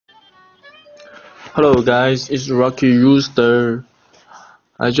Hello guys, it's Rocky Rooster.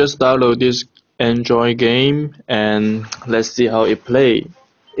 I just downloaded this Android game and let's see how it plays.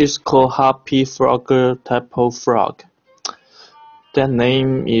 It's called Hoppy Frogger Tadpole Frog. That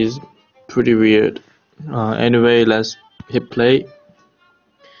name is pretty weird. Anyway, let's hit play.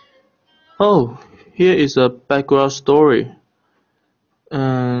 Oh, here is a background story.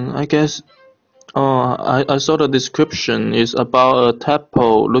 I guess I saw the description is about a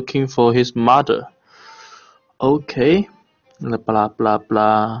tadpole looking for his mother. Okay, blah blah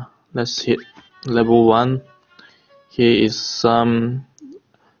blah. Let's hit level 1. Here is some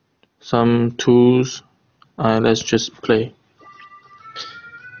tools. Let's just play.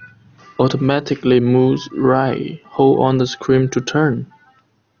 Automatically moves right. Hold on the screen to turn.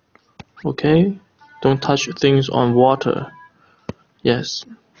 Okay. Don't touch things on water. Yes.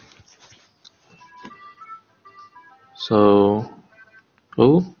 So,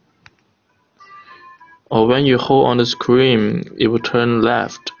 oh. Or when you hold on the screen, it will turn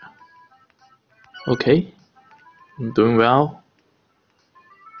left. Okay. I'm doing well.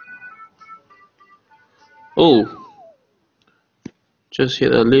 Oh. Just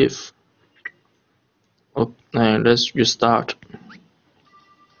hit a leaf. Okay, let's restart.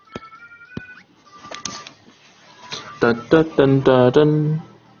 Dun dun dun dun dun.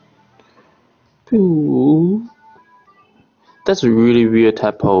 Ooh. That's a really weird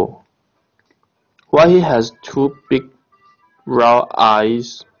tadpole. Why he has two big round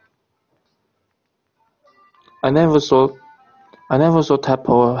eyes? I never saw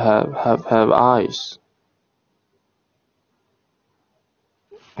tadpole have eyes.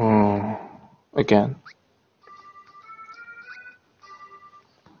 Again.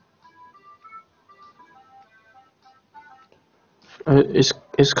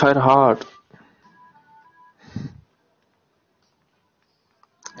 It's kind of hard.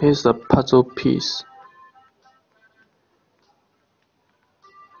 Here's the puzzle piece.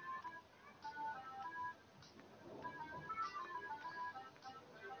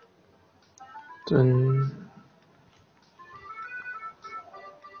 Then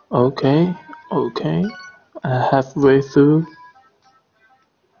okay. Halfway through.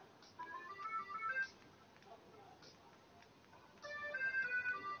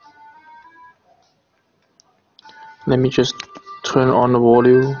 Let me just turn on the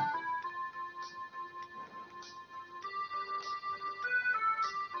volume.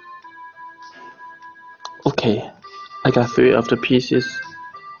 Okay, I got 3 of the pieces.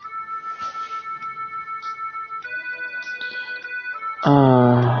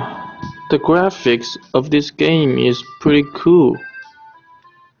 The graphics of this game is pretty cool.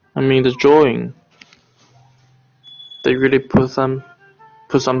 I mean the drawing. They really put some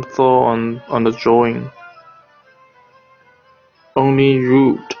thought on the drawing. Only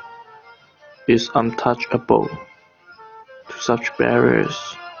root is untouchable to such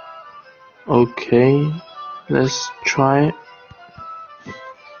barriers. Okay, let's try it.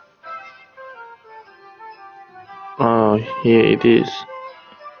 Oh, here it is.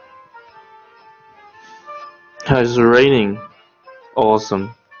 It's raining.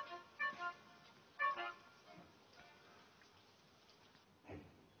 Awesome.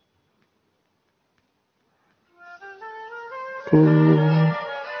 The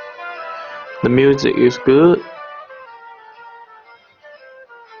music is good.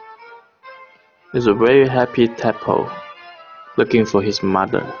 It's a very happy tadpole looking for his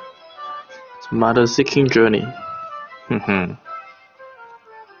mother. His mother-seeking journey.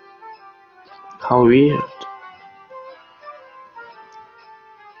 How weird.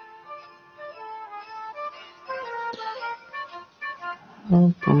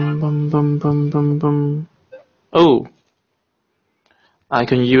 Oh, I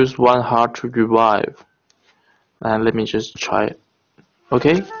can use one heart to revive. And let me just try it.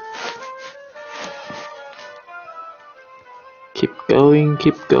 Okay. Keep going.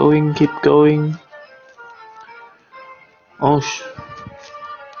 Oh,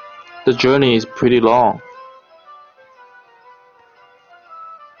 the journey is pretty long.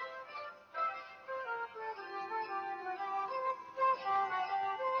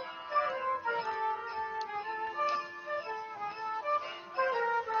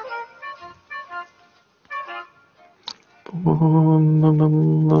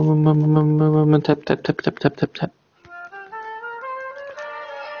 Tap.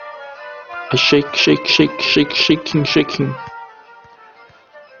 I shaking.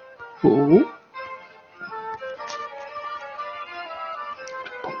 Ooh.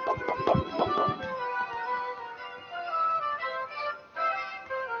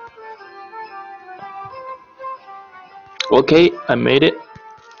 Okay, I made it.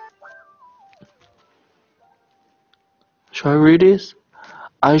 Shall I read this?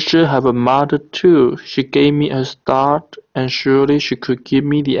 I should have a mother too. She gave me a start, and surely she could give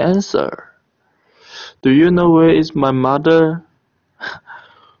me the answer. Do you know where is my mother?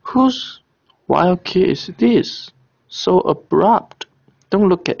 Whose wild kid is this? So abrupt. Don't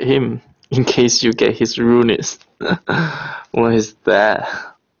look at him, in case you get his rudeness. What is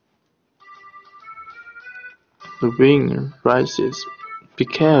that? The wind rises. Be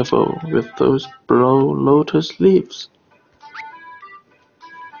careful with those broad lotus leaves.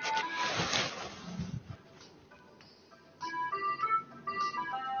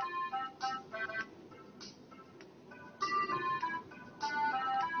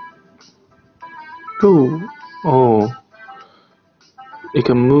 Go. Oh, it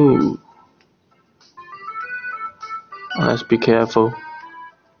can move. Let's be careful.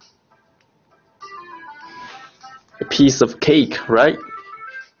 A piece of cake, right?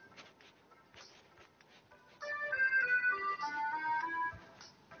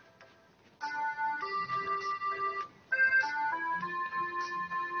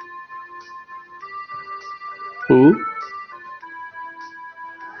 Who?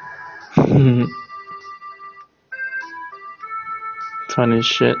 Funny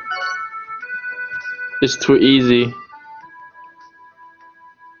shit. It's too easy.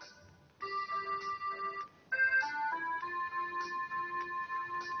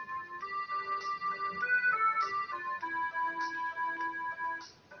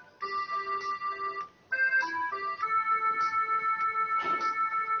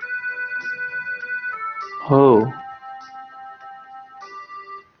 Oh,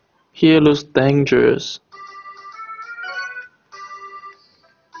 here looks dangerous.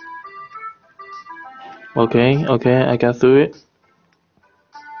 Okay, I got through it.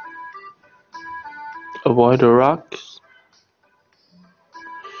 Avoid the rocks.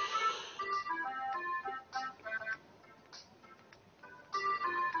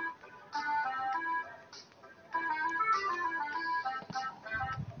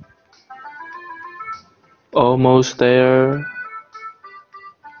 Almost there.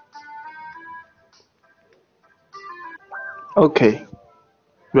 Okay,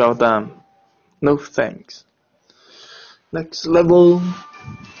 well done. No thanks. Next level.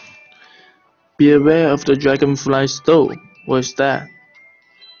 Be aware of the dragonfly stole. What's that?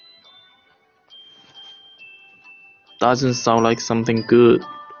 Doesn't sound like something good.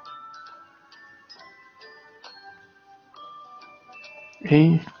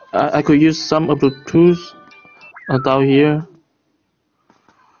 Hey, I could use some of the tools down here.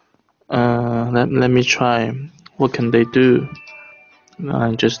 Let me try. What can they do?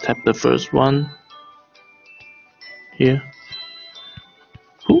 Just tap the first one. Here.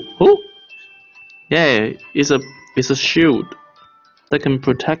 Who? Yeah, it's a shield that can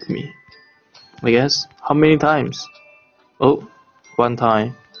protect me. I guess. How many times? Oh, one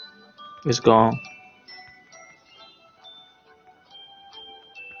time. It's gone.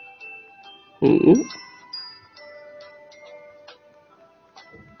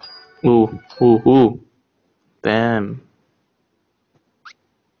 Ooh, ooh. Damn.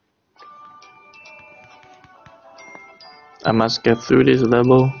 I must get through this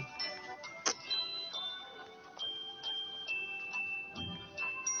level.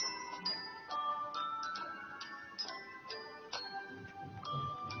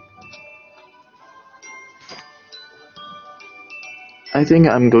 I think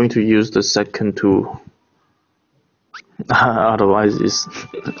I'm going to use the second tool. Otherwise,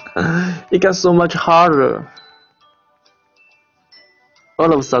 it got so much harder.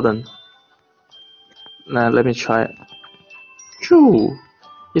 All of a sudden. Now let me try it. True.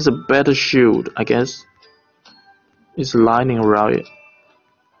 It's a better shield, I guess. It's lining around it.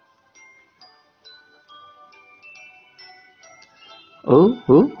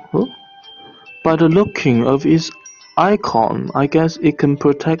 Oh. By the looking of its icon, I guess it can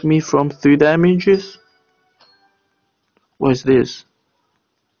protect me from 3 damages? What is this?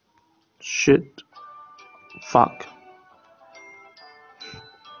 Shit. Fuck.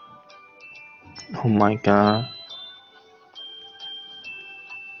 Oh my god.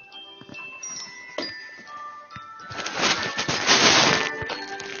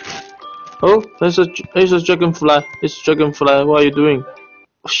 Oh, there's a dragonfly. It's a dragonfly. What are you doing?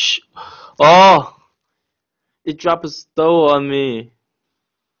 Oh, it dropped a stone on me.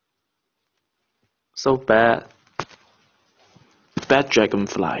 So bad. Bad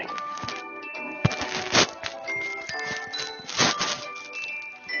dragonfly.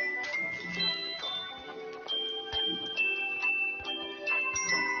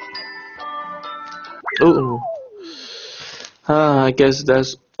 Oh. I guess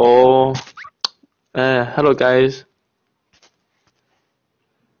that's all. Hello guys.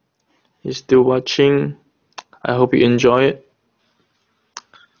 he's still watching. I hope you enjoy it.